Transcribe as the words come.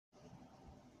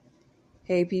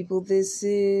Hey people, this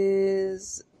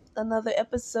is another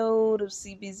episode of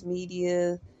CB's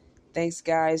Media. Thanks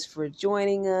guys for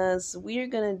joining us. We're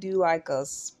going to do like a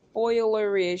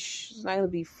spoiler-ish, it's not going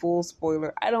to be full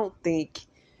spoiler, I don't think,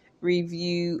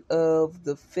 review of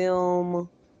the film,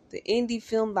 the indie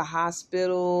film, The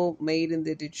Hospital, made in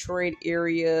the Detroit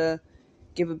area.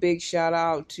 Give a big shout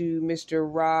out to Mr.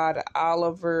 Rod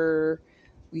Oliver.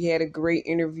 We had a great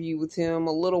interview with him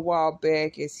a little while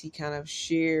back as he kind of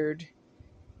shared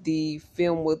the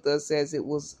film with us as it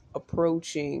was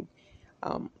approaching.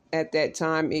 At that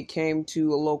time, it came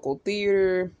to a local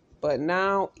theater, but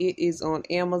now it is on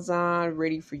Amazon,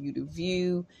 ready for you to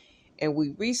view. And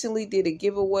we recently did a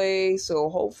giveaway, so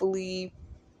hopefully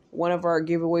one of our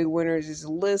giveaway winners is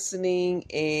listening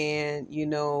and,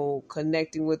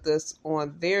 connecting with us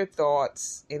on their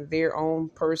thoughts and their own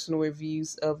personal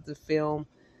reviews of the film.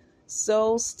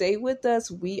 So stay with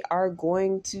us. We are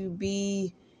going to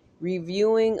be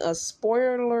reviewing a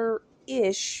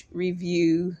spoiler-ish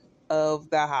review of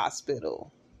The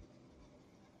Hospital.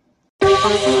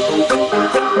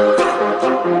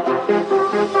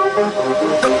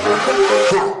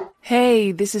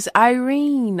 Hey, this is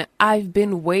Irene. I've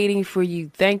been waiting for you.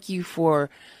 Thank you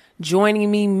for joining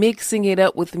me, mixing it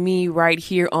up with me right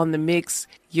here on The Mix.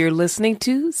 You're listening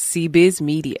to CBiz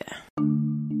Media.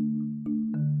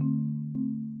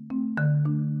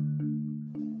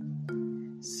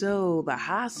 So, The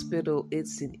Hospital,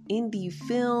 it's an indie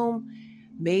film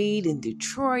made in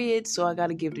Detroit. So I got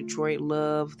to give Detroit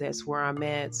love. That's where I'm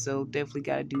at. So definitely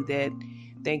got to do that.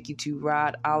 Thank you to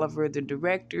Rod Oliver, the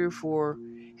director, for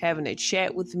having a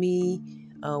chat with me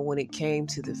when it came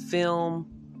to the film.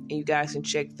 And you guys can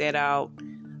check that out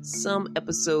some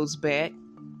episodes back.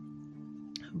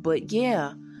 But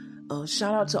yeah,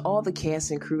 shout out to all the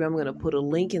cast and crew. I'm going to put a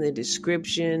link in the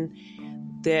description.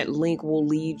 That link will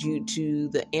lead you to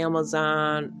the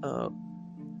Amazon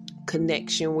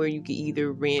connection where you can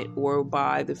either rent or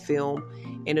buy the film,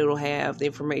 and it'll have the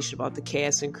information about the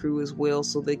cast and crew as well,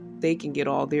 so that they can get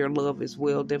all their love as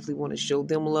well. Definitely want to show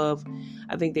them love.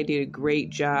 I think they did a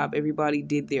great job. Everybody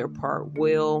did their part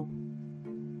well.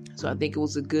 So I think it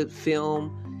was a good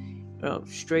film.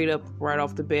 Straight up right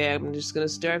off the bat, I'm just going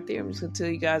to start there. I'm just going to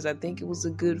tell you guys, I think it was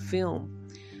a good film.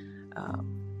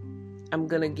 I'm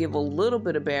going to give a little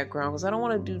bit of background because I don't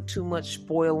want to do too much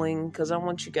spoiling, because I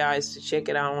want you guys to check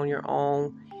it out on your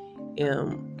own.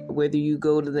 Whether you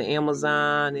go to the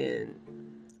Amazon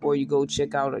or you go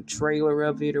check out a trailer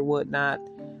of it or whatnot,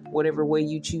 whatever way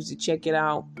you choose to check it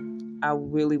out, I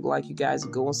really would like you guys to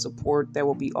go and support. That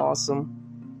would be awesome.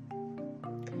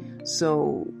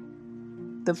 So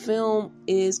the film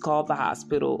is called The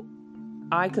Hospital.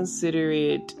 I consider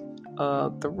it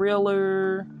a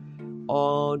thriller,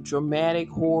 or dramatic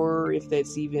horror, if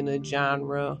that's even a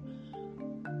genre.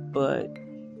 But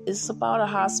it's about a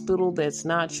hospital that's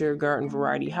not your garden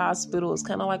variety hospital. It's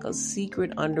kind of like a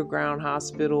secret underground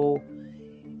hospital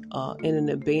in an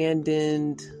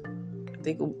abandoned,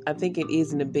 I think it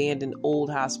is an abandoned old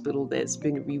hospital that's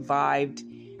been revived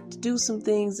to do some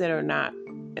things that are not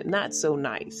so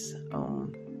nice.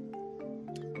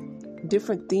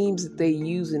 Different themes that they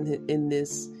use in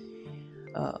this.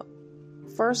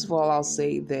 First of all, I'll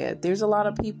say that there's a lot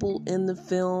of people in the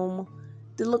film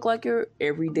that look like your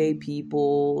everyday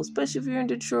people, especially if you're in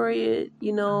Detroit,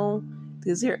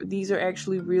 because these are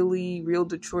actually really real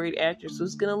Detroit actors. So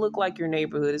it's going to look like your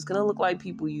neighborhood. It's going to look like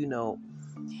people you know.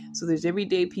 So there's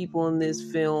everyday people in this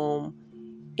film.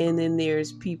 And then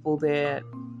there's people that,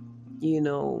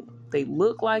 they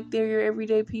look like they're your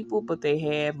everyday people, but they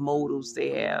have motives.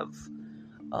 They have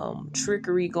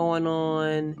trickery going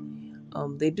on.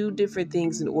 They do different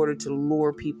things in order to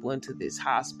lure people into this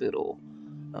hospital.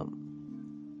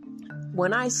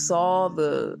 When I saw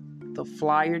the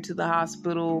flyer to the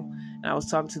hospital, and I was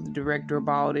talking to the director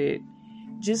about it,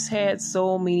 just had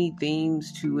so many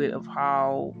themes to it of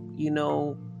how,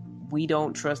 we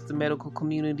don't trust the medical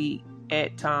community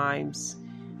at times.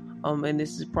 And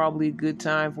this is probably a good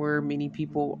time where many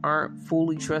people aren't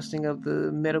fully trusting of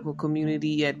the medical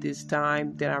community at this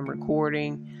time that I'm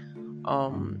recording.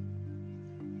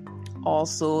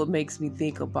 Also, it makes me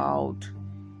think about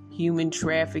human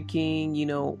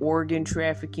trafficking, organ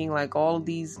trafficking, like all of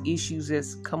these issues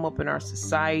that's come up in our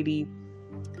society.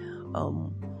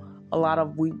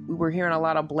 We were hearing a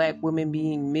lot of Black women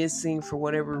being missing for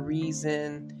whatever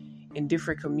reason in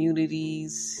different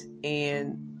communities.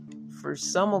 And for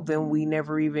some of them, we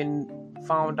never even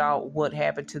found out what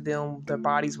happened to them. Their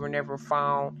bodies were never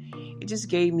found. It just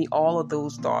gave me all of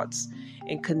those thoughts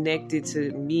and connected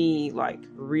to me like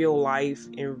real life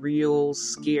and real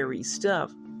scary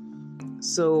stuff.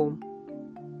 So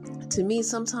to me,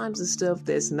 sometimes the stuff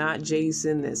that's not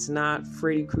Jason, that's not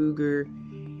Freddy Krueger,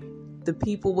 the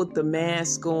people with the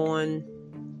mask on,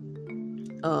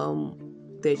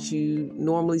 that you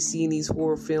normally see in these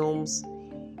horror films,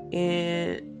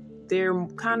 and they're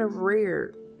kind of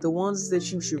rare. The ones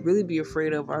that you should really be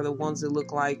afraid of are the ones that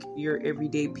look like your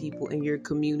everyday people in your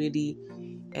community.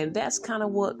 And that's kind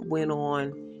of what went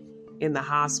on in the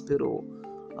hospital.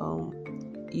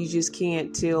 You just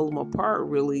can't tell them apart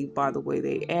really by the way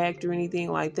they act or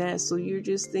anything like that. So you're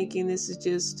just thinking this is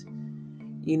just,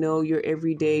 your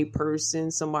everyday person,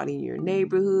 somebody in your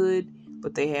neighborhood,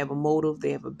 but they have a motive,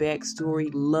 they have a backstory.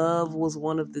 Love was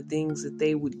one of the things that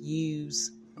they would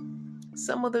use.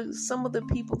 Some of the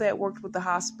people that worked with the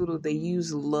hospital, they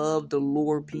used love to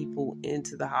lure people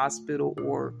into the hospital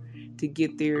or to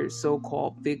get their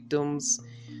so-called victims.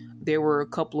 There were a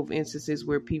couple of instances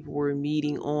where people were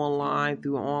meeting online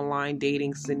through an online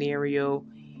dating scenario,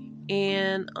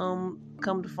 and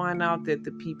come to find out that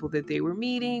the people that they were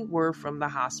meeting were from the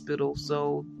hospital.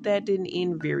 So that didn't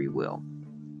end very well.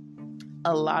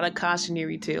 A lot of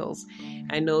cautionary tales.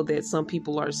 I know that some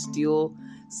people are still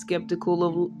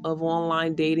skeptical of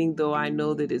online dating, though I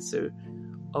know that it's a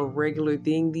regular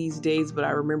thing these days, but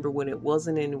I remember when it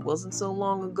wasn't, and it wasn't so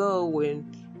long ago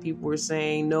when people were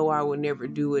saying, no, I would never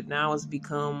do it. Now it's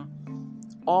become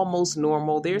almost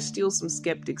normal. There's still some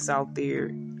skeptics out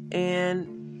there,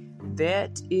 and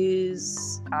that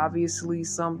is obviously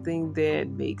something that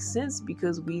makes sense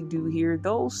because we do hear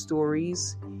those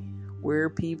stories where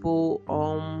people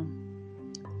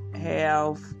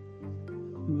have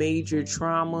major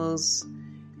traumas,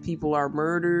 people are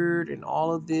murdered, and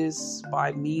all of this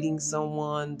by meeting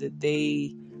someone that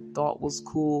they thought was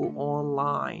cool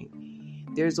online.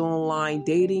 There's online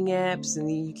dating apps, and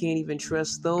you can't even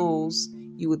trust those.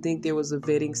 You would think there was a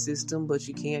vetting system, but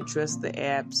you can't trust the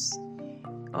apps.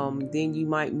 Then you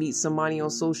might meet somebody on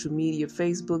social media,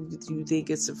 Facebook, that you think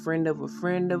it's a friend of a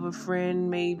friend of a friend.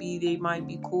 Maybe they might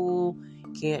be cool.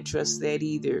 Can't trust that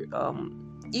either.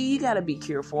 You got to be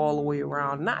careful all the way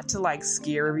around, not to like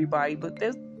scare everybody, but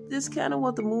that's kind of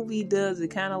what the movie does. It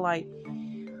kind of like,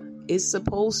 it's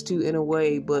supposed to in a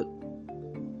way, but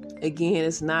again,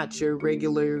 it's not your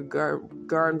regular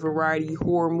garden variety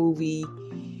horror movie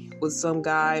with some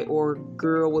guy or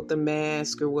girl with a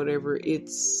mask or whatever.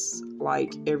 It's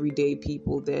like everyday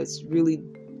people. That's really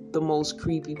the most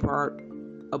creepy part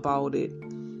about it.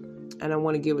 And I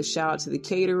want to give a shout out to the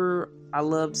caterer. I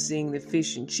loved seeing the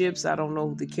fish and chips. I don't know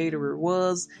who the caterer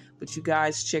was, but you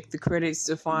guys check the credits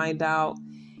to find out,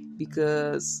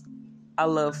 because I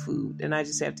love food and I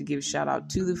just have to give a shout out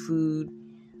to the food.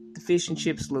 The fish and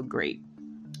chips look great.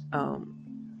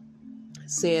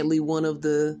 Sadly, one of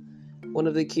the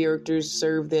characters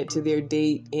served that to their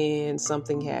date and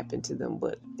something happened to them.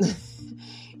 But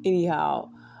anyhow,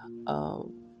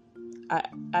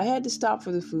 I had to stop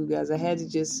for the food, guys. I had to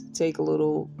just take a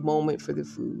little moment for the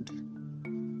food.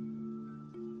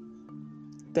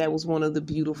 That was one of the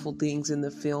beautiful things in the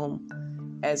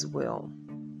film as well.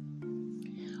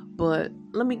 But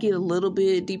let me get a little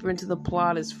bit deeper into the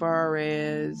plot as far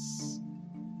as,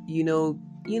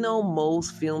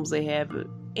 most films, they have an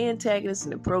antagonist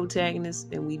and a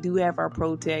protagonist, and we do have our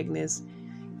protagonist.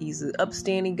 He's an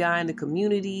upstanding guy in the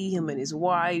community, him and his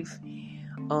wife.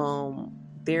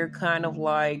 They're kind of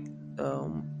like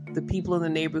the people in the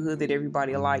neighborhood that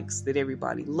everybody likes, that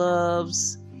everybody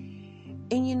loves.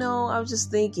 And I was just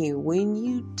thinking, when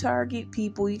you target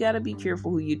people, you got to be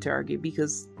careful who you target,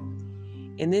 because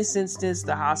in this instance,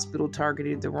 the hospital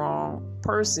targeted the wrong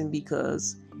person,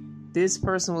 because this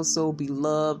person was so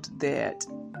beloved that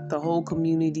the whole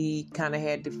community kind of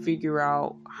had to figure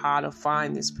out how to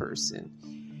find this person.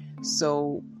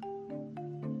 So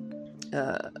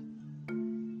the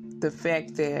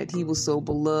fact that he was so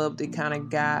beloved, it kind of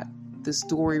got the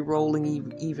story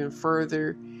rolling even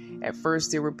further. At first,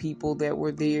 there were people that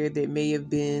were there that may have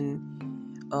been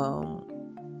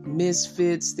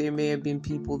misfits. There may have been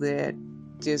people that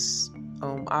just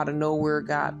out of nowhere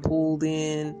got pulled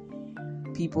in.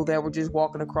 People that were just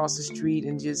walking across the street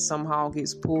and just somehow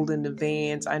gets pulled into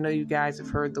vans. I know you guys have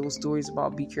heard those stories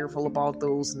about, be careful about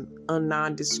those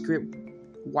nondescript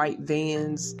white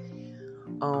vans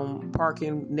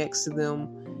parking next to them.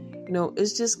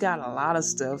 It's just got a lot of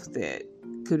stuff that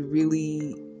could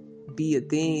really be a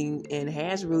thing and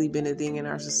has really been a thing in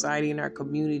our society, in our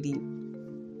community.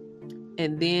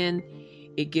 And then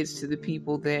it gets to the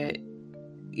people that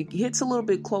it hits a little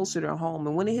bit closer to home.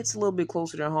 And when it hits a little bit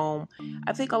closer to home,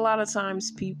 I think a lot of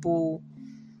times people,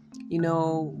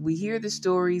 we hear the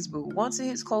stories, but once it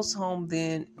hits close to home,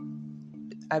 then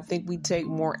I think we take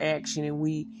more action,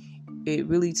 and it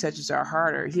really touches our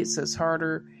heart, or it hits us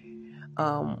harder.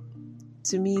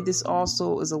 To me, this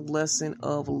also is a lesson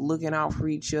of looking out for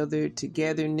each other,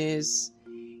 togetherness,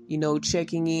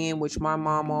 checking in, which my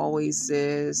mom always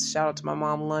says. Shout out to my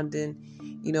mom, London.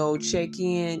 Check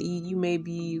in. You may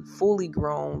be fully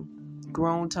grown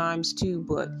times two,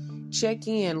 but check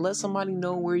in. Let somebody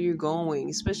know where you're going,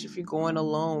 especially if you're going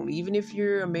alone, even if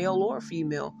you're a male or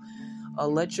female.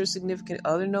 Let your significant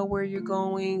other know where you're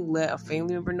going. Let a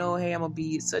family member know, hey, I'm going to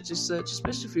be such and such,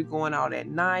 especially if you're going out at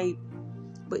night.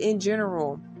 But in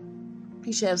general,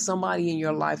 you should have somebody in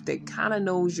your life that kind of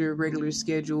knows your regular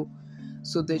schedule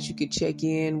so that you could check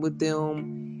in with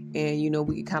them and,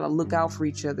 we could kind of look out for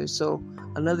each other. So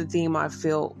another theme I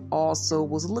felt also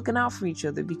was looking out for each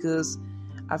other, because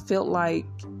I felt like,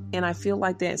 and I feel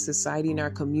like that in society, in our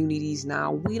communities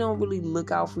now, we don't really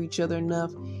look out for each other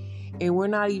enough. And we're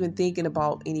not even thinking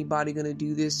about anybody going to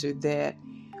do this or that.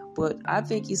 But I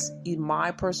think it's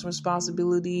my personal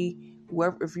responsibility.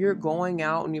 If you're going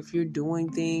out and if you're doing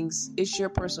things, it's your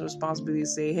personal responsibility to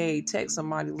say, hey, text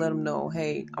somebody, let them know,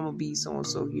 hey, I'm going to be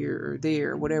so-and-so here or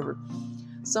there or whatever.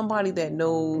 Somebody that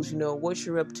knows, what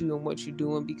you're up to and what you're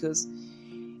doing, because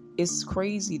it's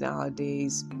crazy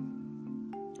nowadays.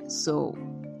 So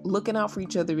looking out for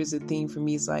each other is a theme for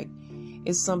me.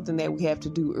 It's something that we have to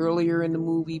do earlier in the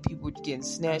movie. People were getting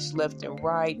snatched left and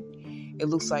right. It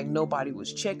looks like nobody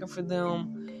was checking for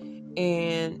them.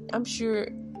 And I'm sure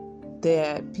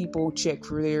that people check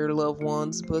for their loved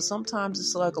ones, but sometimes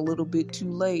it's like a little bit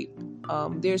too late.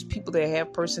 There's people that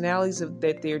have personalities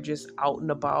that they're just out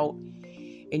and about,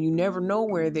 and you never know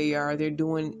where they are. They're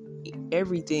doing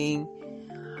everything.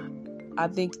 I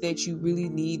think that you really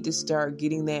need to start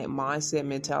getting that mindset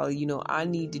mentality. I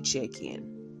need to check in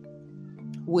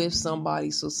with somebody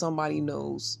so somebody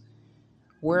knows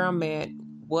where I'm at,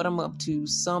 what I'm up to,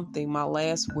 something, my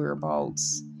last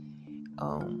whereabouts.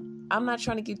 I'm not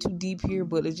trying to get too deep here,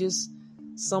 but it's just,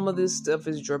 some of this stuff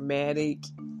is dramatic,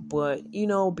 but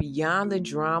beyond the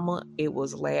drama, it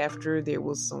was laughter. There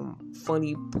was some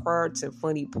funny parts and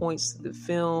funny points to the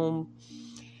film.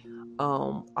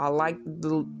 I liked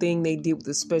the thing they did with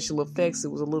the special effects.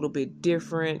 It was a little bit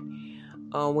different.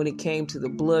 When it came to the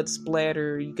blood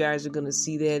splatter, you guys are going to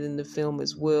see that in the film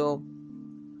as well.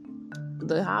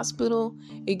 The hospital,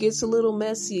 it gets a little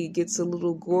messy. It gets a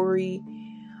little gory.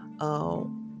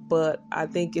 But I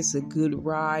think it's a good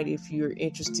ride if you're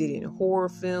interested in horror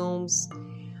films.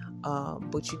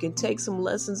 But you can take some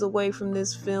lessons away from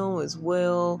this film as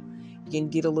well. You can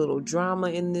get a little drama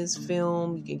in this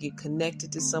film. You can get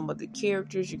connected to some of the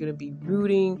characters. You're going to be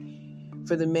rooting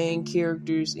for the main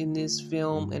characters in this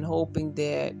film and hoping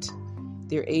that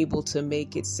they're able to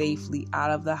make it safely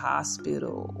out of the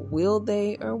hospital. Will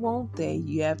they or won't they?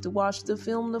 You have to watch the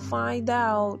film to find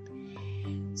out.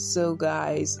 So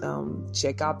guys,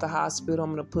 check out the hospital.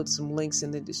 I'm going to put some links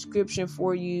in the description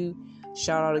for you.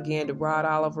 Shout out again to Rod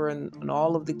Oliver and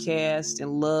all of the cast,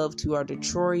 and love to our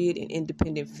Detroit and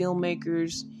independent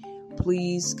filmmakers.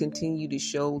 Please continue to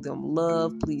show them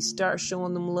love. Please start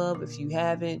showing them love if you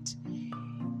haven't.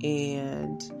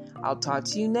 And I'll talk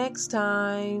to you next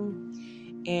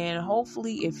time. And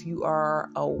hopefully, if you are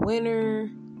a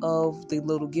winner of the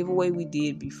little giveaway we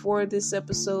did before this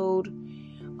episode,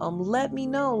 let me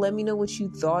know. Let me know what you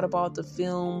thought about the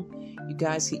film. You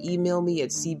guys can email me at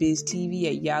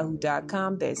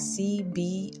cbiztv@yahoo.com. That's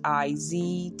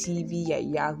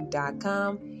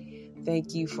cbiztv@yahoo.com.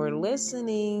 Thank you for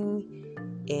listening,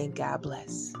 and God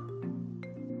bless.